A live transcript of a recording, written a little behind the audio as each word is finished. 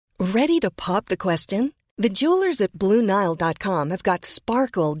Ready to pop the question? The jewelers at BlueNile.com have got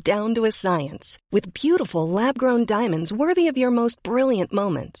sparkle down to a science with beautiful lab-grown diamonds worthy of your most brilliant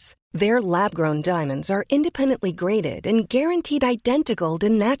moments. Their lab-grown diamonds are independently graded and guaranteed identical to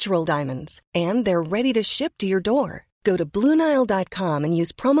natural diamonds, and they're ready to ship to your door. Go to BlueNile.com and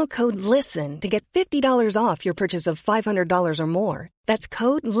use promo code LISTEN to get $50 off your purchase of $500 or more. That's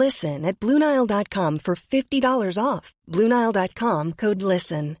code LISTEN at BlueNile.com for $50 off. BlueNile.com, code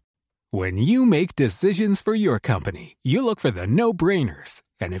LISTEN. When you make decisions for your company, you look for the no-brainers.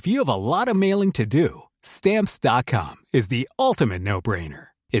 And if you have a lot of mailing to do, Stamps.com is the ultimate no-brainer.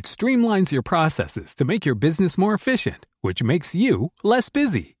 It streamlines your processes to make your business more efficient, which makes you less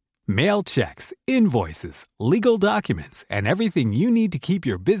busy. Mail checks, invoices, legal documents, and everything you need to keep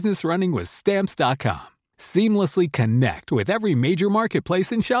your business running with Stamps.com. Seamlessly connect with every major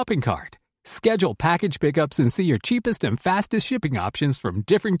marketplace and shopping cart. Schedule package pickups and see your cheapest and fastest shipping options from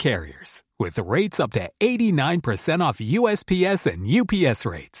different carriers. With rates up to 89% off USPS and UPS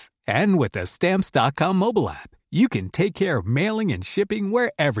rates. And with the Stamps.com mobile app, you can take care of mailing and shipping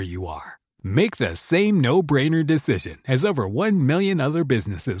wherever you are. Make the same no-brainer decision as over 1 million other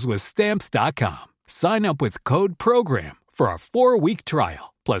businesses with Stamps.com. Sign up with code PROGRAM for a 4-week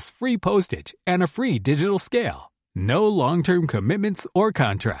trial, plus free postage and a free digital scale. No long-term commitments or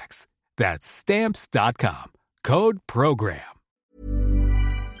contracts. That's Stamps.com. Code PROGRAM.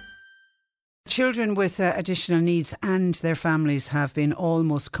 Children with additional needs and their families have been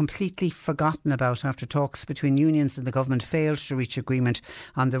almost completely forgotten about after talks between unions and the government failed to reach agreement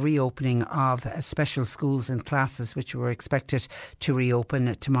on the reopening of special schools and classes, which were expected to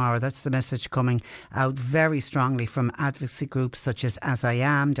reopen tomorrow. That's the message coming out very strongly from advocacy groups such as I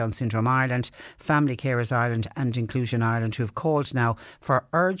Am, Down Syndrome Ireland, Family Carers Ireland and Inclusion Ireland, who have called now for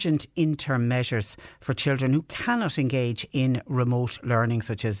urgent interim measures for children who cannot engage in remote learning,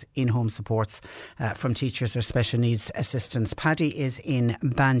 such as in-home supports from teachers or special needs assistants. Paddy is in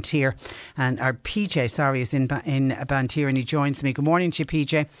Banteer, and our PJ, is in Banteer, and he joins me. Good morning to you,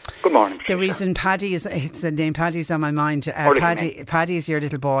 PJ. Good morning. The reason Paddy is, the name Paddy's on my mind. Paddy is your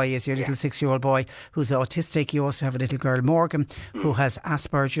little boy, is your little 6-year-old boy who's autistic. You also have a little girl, Morgan, who has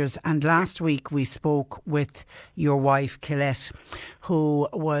Asperger's. And last week we spoke with your wife, Colette, who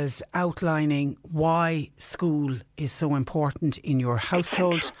was outlining why school is so important in your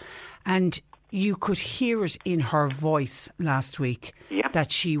household. And you could hear it in her voice last week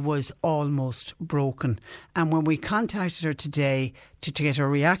that she was almost broken. And when we contacted her today to get a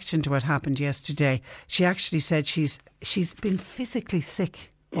reaction to what happened yesterday, she actually said she's been physically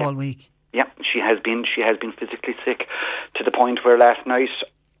sick all week. Yeah, she has been physically sick to the point where last night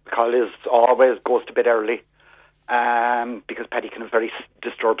Collis always goes to bed early because Paddy can have very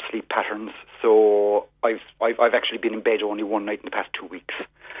disturbed sleep patterns. So I've actually been in bed only one night in the past 2 weeks.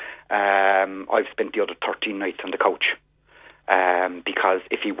 I've spent the other 13 nights on the couch because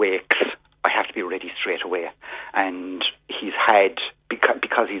if he wakes, I have to be ready straight away. And he's had,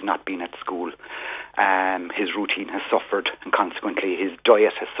 because he's not been at school, his routine has suffered, and consequently his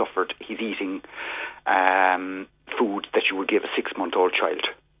diet has suffered. He's eating food that you would give a 6-month-old child.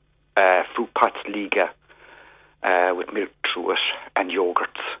 Fruit pots Liga with milk through it and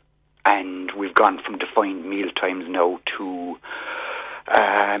yogurts. And we've gone from defined meal times now to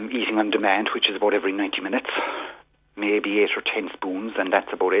eating on demand, which is about every 90 minutes, maybe 8 or 10 spoons, and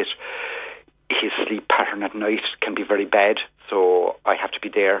that's about it. His sleep pattern at night can be very bad, so I have to be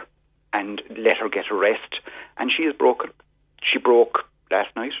there and let her get a rest. And she is broken. She broke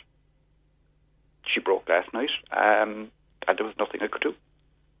last night. And there was nothing I could do.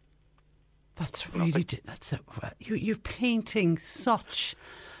 That's really... You're painting such...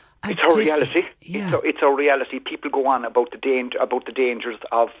 It's our reality. Yeah. It's our reality. People go on about the dangers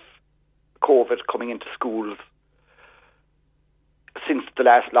of COVID coming into schools since the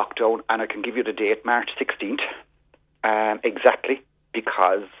last lockdown, and I can give you the date, March 16th, exactly,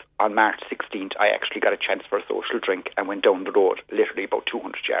 because on March 16th I actually got a chance for a social drink and went down the road, literally about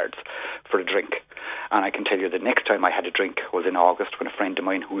 200 yards, for a drink. And I can tell you the next time I had a drink was in August, when a friend of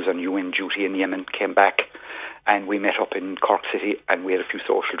mine who's on UN duty in Yemen came back, and we met up in Cork City and we had a few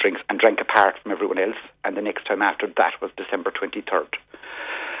social drinks and drank apart from everyone else. And the next time after that was December 23rd,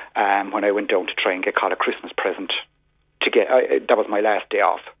 when I went down to try and get caught a Christmas present. That was my last day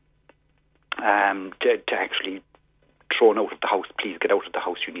off, to actually thrown out of the house. Please get out of the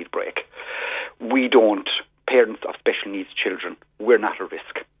house, you need a break. We don't, parents of special needs children, we're not at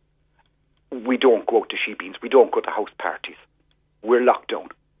risk. We don't go out to she-beans, we don't go to house parties. We're locked down.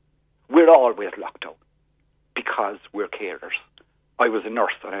 We're always locked down because we're carers. I was a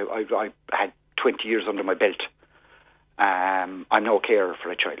nurse and I had 20 years under my belt, I'm no carer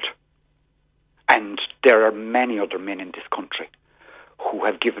for a child. And there are many other men in this country who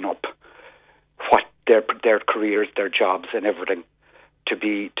have given up what their careers, their jobs and everything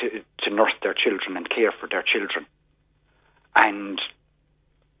to nurse their children and care for their children. And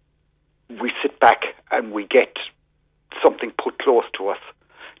we sit back and we get something put close to us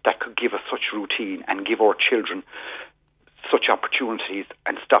that could give us such routine and give our children such opportunities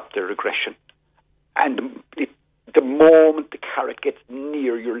and stop their regression. And the moment the carrot gets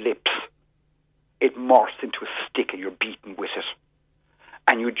near your lips, it morphs into a stick and you're beaten with it.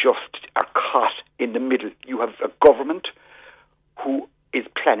 And you just are caught in the middle. You have a government who is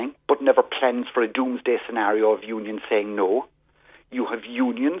planning, but never plans for a doomsday scenario of unions saying no. You have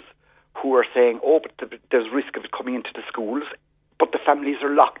unions who are saying, but there's risk of it coming into the schools, but the families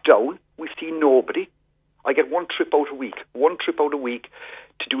are locked down. We see nobody. I get one trip out a week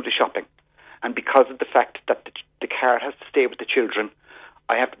to do the shopping. And because of the fact that the cart has to stay with the children,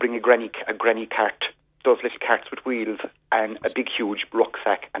 I have to bring a granny cart, those little carts with wheels, and a big, huge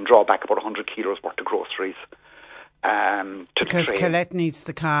rucksack, and draw back about 100 kilos worth of groceries. Because Colette needs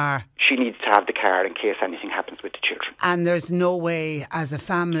the car. She needs to have the car in case anything happens with the children. And there's no way, as a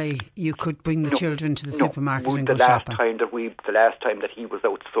family, you could bring the children to the supermarket and go shopping. The last time that he was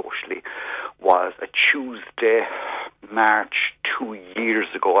out socially was a Tuesday, March 2 years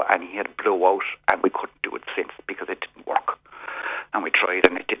ago, and he had a blowout, and we couldn't do it since because it didn't work. And we tried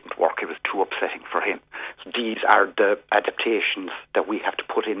and it didn't work. It was too upsetting for him. So these are the adaptations that we have to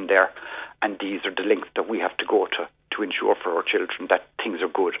put in there, and these are the links that we have to go to ensure for our children that things are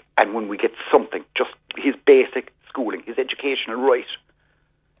good. And when we get something, just his basic schooling, his educational right,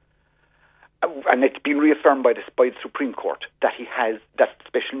 and it's been reaffirmed by the Supreme Court that that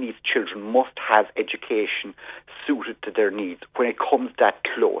special needs children must have education suited to their needs. When it comes that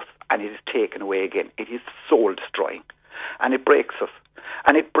close and it is taken away again, it is soul destroying. And it breaks us.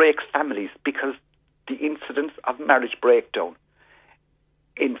 And it breaks families, because the incidence of marriage breakdown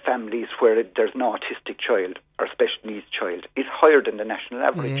in families where there's an autistic child or special needs child is higher than the national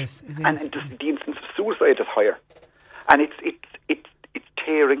average. Yes, it is. And the incidence of suicide is higher. And it's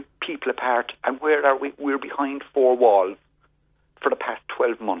tearing people apart. And where are we? We're behind four walls for the past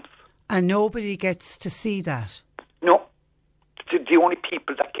 12 months. And nobody gets to see that? No. The only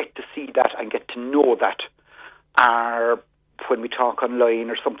people that get to see that and get to know that are when we talk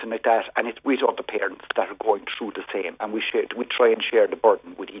online or something like that, and it's with other parents that are going through the same, and we try and share the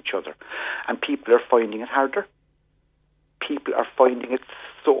burden with each other. And people are finding it harder. People are finding it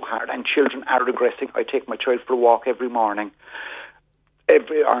so hard, and children are regressing. I take my child for a walk every morning,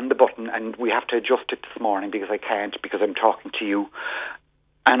 on the button, and we have to adjust it this morning because I can't, because I'm talking to you,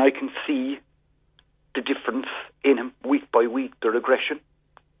 and I can see the difference in him week by week, the regression.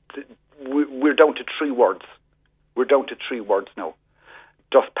 We're down to 3 words. We're down to 3 words now.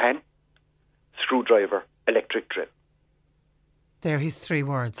 Dustpan, screwdriver, electric drill. They're his 3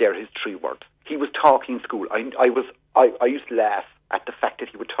 words. They're his 3 words. He was talking in school. I used to laugh at the fact that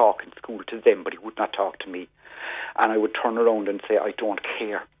he would talk in school to them, but he would not talk to me. And I would turn around and say, I don't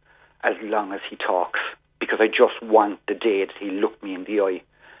care as long as he talks, because I just want the day that he looked me in the eye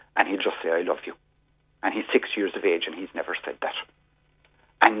and he'll just say, I love you. And he's 6 years of age and he's never said that.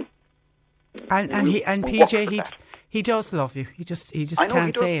 And PJ, he does love you. He just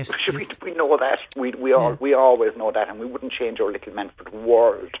can't say it. We know that. We always know that, and we wouldn't change our little man for the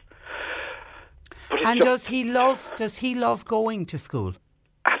world. And does he love going to school?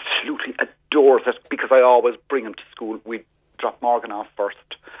 Absolutely adores it, because I always bring him to school. We drop Morgan off first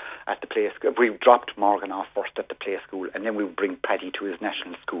at the play school. We dropped Morgan off first at the play school, and then we would bring Paddy to his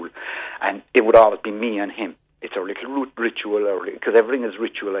national school, and it would always be me and him. It's our little ritual, because everything is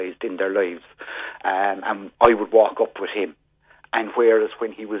ritualised in their lives. And I would walk up with him. And whereas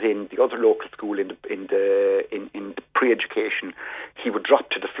when he was in the other local school in the pre-education, he would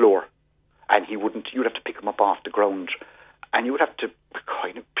drop to the floor, and you'd have to pick him up off the ground, and you'd have to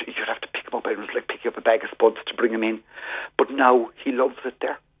pick him up. It was like picking up a bag of spuds to bring him in. But now he loves it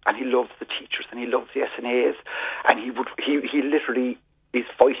there, and he loves the teachers, and he loves the SNAs, and he literally is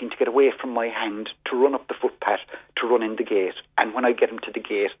fighting to get away from my hand, to run up the footpath, to run in the gate. And when I get him to the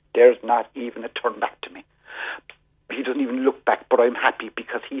gate, there's not even a turn back to me. He doesn't even look back, but I'm happy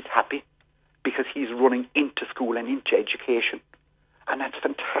because he's happy, because he's running into school and into education. And that's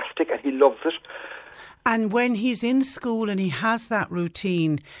fantastic, and he loves it. And when he's in school and he has that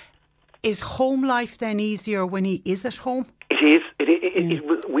routine, is home life then easier when he is at home? It is.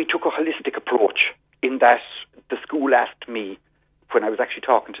 We took a holistic approach in that the school asked me, when I was actually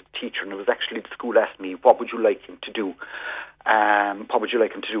talking to the teacher, and it was actually the school asked me, what would you like him to do? And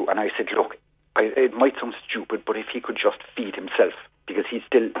I said, look, it might sound stupid, but if he could just feed himself, because he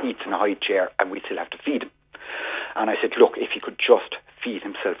still eats in a high chair and we still have to feed him. And I said, look, if he could just feed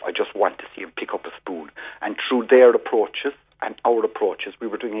himself, I just want to see him pick up a spoon. And through their approaches and our approaches, we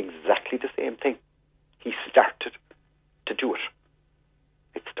were doing exactly the same thing. He started to do it.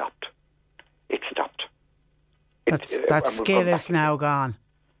 It stopped. That skill is now gone.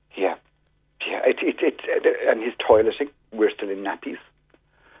 Yeah. And his toileting, we're still in nappies.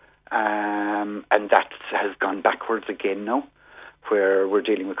 And that has gone backwards again now, where we're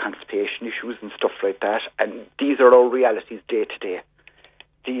dealing with constipation issues and stuff like that. And these are our realities day to day.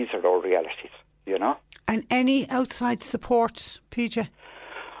 These are our realities, you know. And any outside support, PJ?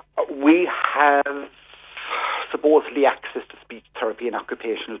 We have supposedly access to speech therapy and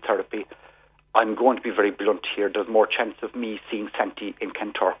occupational therapy. I'm going to be very blunt here. There's more chance of me seeing Santi in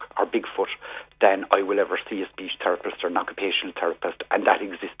Kanturk or Bigfoot than I will ever see a speech therapist or an occupational therapist, and that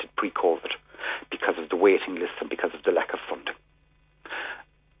existed pre-COVID because of the waiting lists and because of the lack of funding.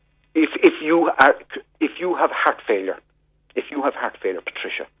 If you have heart failure,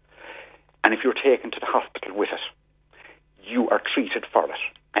 Patricia, and if you're taken to the hospital with it, you are treated for it,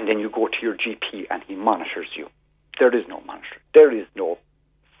 and then you go to your GP and he monitors you. There is no monitoring. There is no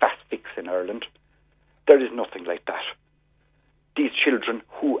fast fix in Ireland. There is nothing like that. These children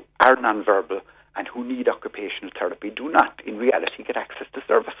who are non-verbal and who need occupational therapy do not, in reality, get access to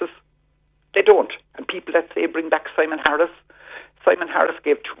services. They don't. And people that say bring back Simon Harris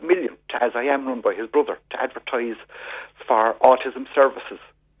gave 2 million to As I Am, run by his brother, to advertise for autism services.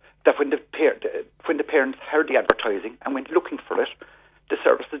 That when the parents heard the advertising and went looking for it, the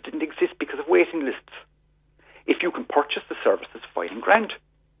services didn't exist because of waiting lists. If you can purchase the services, fine and grand.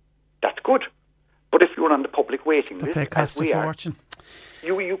 That's good. But if you're on the public waiting list, they cost as we a fortune.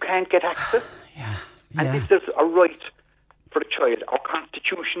 You can't get access. Yeah. And this is a right for the child. Our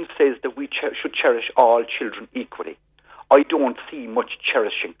Constitution says that we should cherish all children equally. I don't see much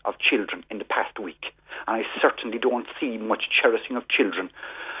cherishing of children in the past week. And I certainly don't see much cherishing of children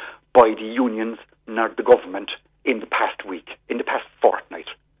by the unions nor the government in the past week, in the past fortnight.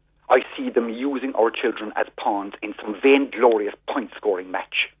 I see them using our children as pawns in some vainglorious point-scoring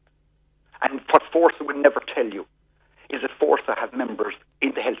match. And what Forza would never tell you is that Forza have members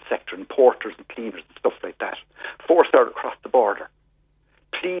in the health sector and porters and cleaners and stuff like that. Forza are across the border.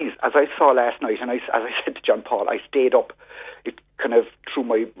 Please, as I saw last night, and as I said to John Paul, I stayed up kind of through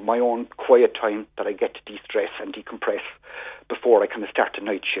my own quiet time that I get to de-stress and decompress before I kind of start the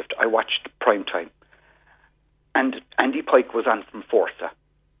night shift. I watched Prime Time. And Andy Pike was on from Forza.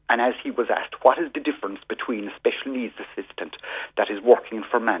 And as he was asked, what is the difference between a special needs assistant that is working in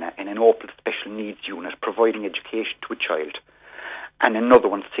Fermanagh in an Opel special needs unit providing education to a child and another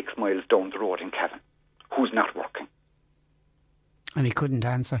one 6 miles down the road in Cavan who's not working? And he couldn't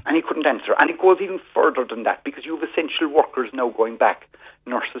answer. And it goes even further than that, because you have essential workers now going back.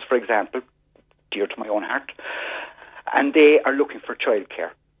 Nurses, for example, dear to my own heart. And they are looking for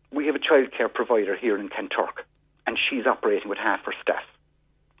childcare. We have a childcare provider here in Kanturk, and she's operating with half her staff.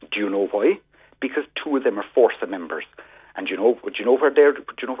 Do you know why? Because 2 of them are Forza members. And do you know where they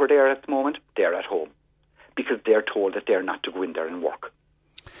are at the moment? They're at home. Because they're told that they're not to go in there and work.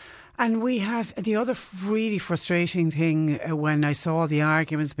 And we have the other really frustrating thing when I saw the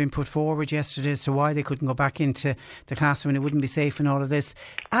arguments being put forward yesterday as to why they couldn't go back into the classroom and it wouldn't be safe and all of this.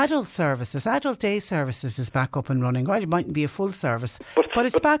 Adult day services is back up and running. Right, it mightn't be a full service, but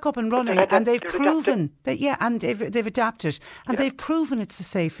it's back up and running, and they've proven that, and they've adapted, and they've proven it's a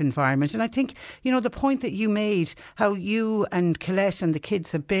safe environment. And I think, the point that you made, how you and Colette and the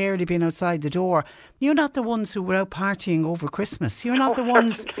kids have barely been outside the door. You're not the ones who were out partying over Christmas. You're not the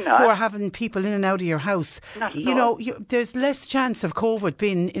ones who are having people in and out of your house. There's less chance of COVID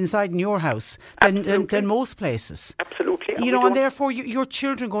being inside in your house than most places. Absolutely. And therefore your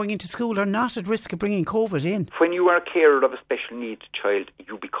children going into school are not at risk of bringing COVID in. When you are a carer of a special needs child,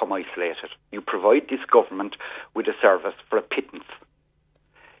 you become isolated. You provide this government with a service for a pittance,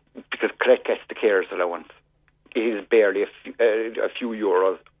 because Colette gets the carers allowance. It is barely a few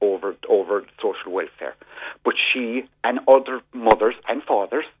euros over social welfare. But she and other mothers and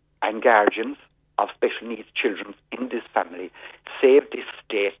fathers and guardians of special needs children in this family save this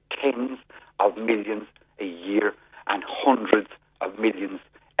state tens of millions a year and hundreds of millions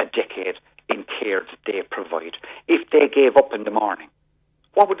a decade in care that they provide. If they gave up in the morning,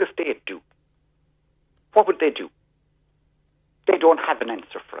 what would the state do? What would they do? They don't have an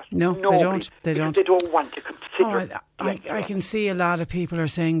answer for it. No, they don't. They don't want to consider I can see a lot of people are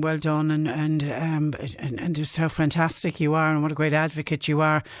saying well done and just how fantastic you are and what a great advocate you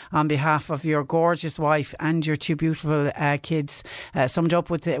are on behalf of your gorgeous wife and your two beautiful kids. Summed up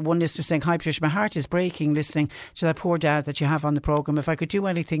with one listener saying, "Hi Patricia, my heart is breaking listening to that poor dad that you have on the programme. If I could do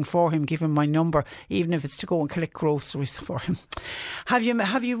anything for him, give him my number, even if it's to go and collect groceries for him." Have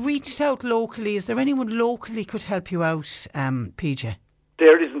you reached out locally? Is there anyone locally could help you out, PJ?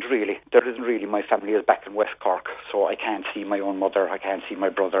 There isn't really. My family is back in West Cork, so I can't see my own mother, I can't see my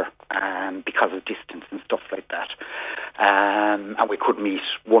brother, because of distance and stuff like that. And we could meet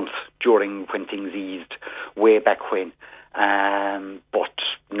once during when things eased, way back when. But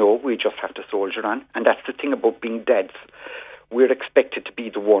no, we just have to soldier on. And that's the thing about being dads. We're expected to be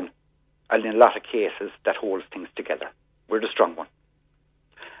the one, and in a lot of cases, that holds things together. We're the strong one.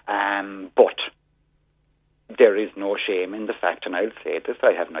 But there is no shame in the fact, and I'll say this,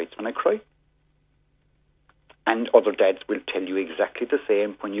 I have nights when I cry. And other dads will tell you exactly the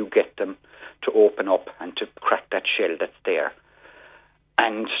same when you get them to open up and to crack that shell that's there.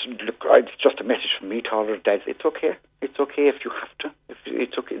 And look, it's just a message from me to all our dads. It's okay. It's okay if you have to.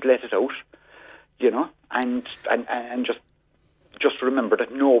 It's okay, let it out, and just remember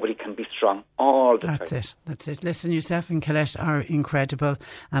that nobody can be strong all the time. That's it. Listen, yourself and Colette are incredible,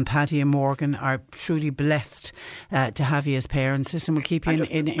 and Paddy and Morgan are truly blessed to have you as parents. Listen, we'll keep you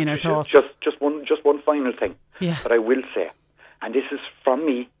in our thoughts. Just one final thing that I will say, and this is from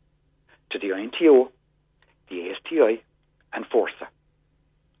me to the INTO, the ASTI and Forza.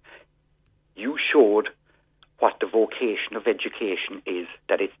 You showed what the vocation of education is,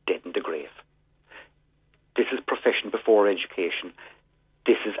 that it's dead in the grave. This is profession before education.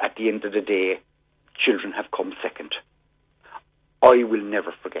 This is, at the end of the day, children have come second. I will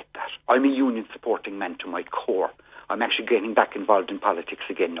never forget that. I'm a union supporting man to my core. I'm actually getting back involved in politics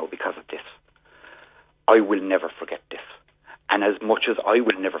again now because of this. I will never forget this. And as much as I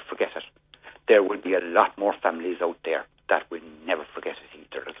will never forget it, there will be a lot more families out there that will never forget it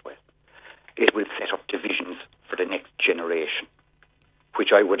either as well. It will set up divisions for the next generation,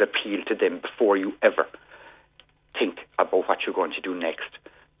 which I would appeal to them before you ever think about what you're going to do next.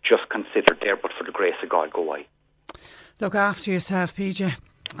 Just consider there, but for the grace of God, go I. Look after yourself, PJ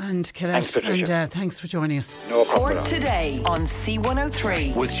and Colette, and thanks for joining us. No problem. Cork Today on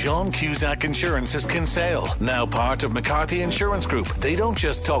C103 with Sean Cusack Insurance's Kinsale, now part of McCarthy Insurance Group. They don't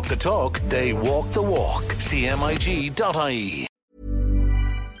just talk the talk, they walk the walk. CMIG.ie.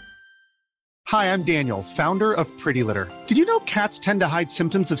 Hi, I'm Daniel, founder of Pretty Litter. Did you know cats tend to hide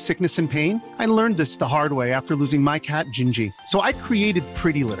symptoms of sickness and pain? I learned this the hard way after losing my cat, Gingy. So I created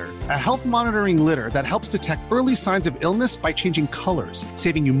Pretty Litter, a health monitoring litter that helps detect early signs of illness by changing colors,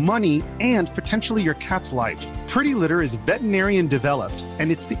 saving you money and potentially your cat's life. Pretty Litter is veterinarian developed, and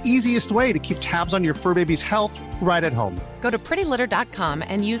it's the easiest way to keep tabs on your fur baby's health right at home. Go to prettylitter.com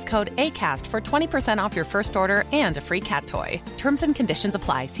and use code ACAST for 20% off your first order and a free cat toy. Terms and conditions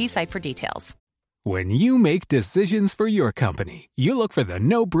apply. See site for details. When you make decisions for your company, you look for the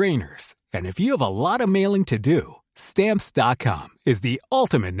no-brainers. And if you have a lot of mailing to do, Stamps.com is the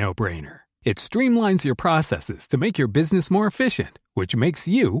ultimate no-brainer. It streamlines your processes to make your business more efficient, which makes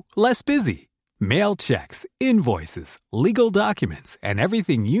you less busy. Mail checks, invoices, legal documents, and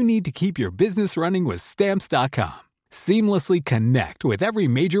everything you need to keep your business running with Stamps.com. Seamlessly connect with every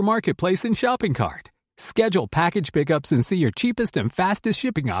major marketplace and shopping cart. Schedule package pickups and see your cheapest and fastest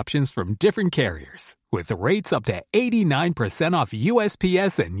shipping options from different carriers, with rates up to 89% off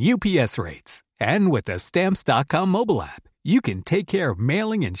USPS and UPS rates. And with the Stamps.com mobile app, you can take care of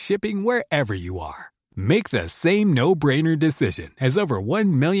mailing and shipping wherever you are. Make the same no-brainer decision as over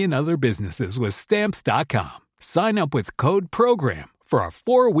 1 million other businesses with Stamps.com. Sign up with code PROGRAM for a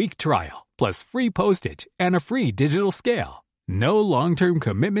 4-week trial, plus free postage and a free digital scale. No long-term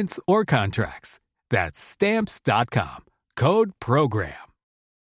commitments or contracts. That's Stamps.com. Code PROGRAM.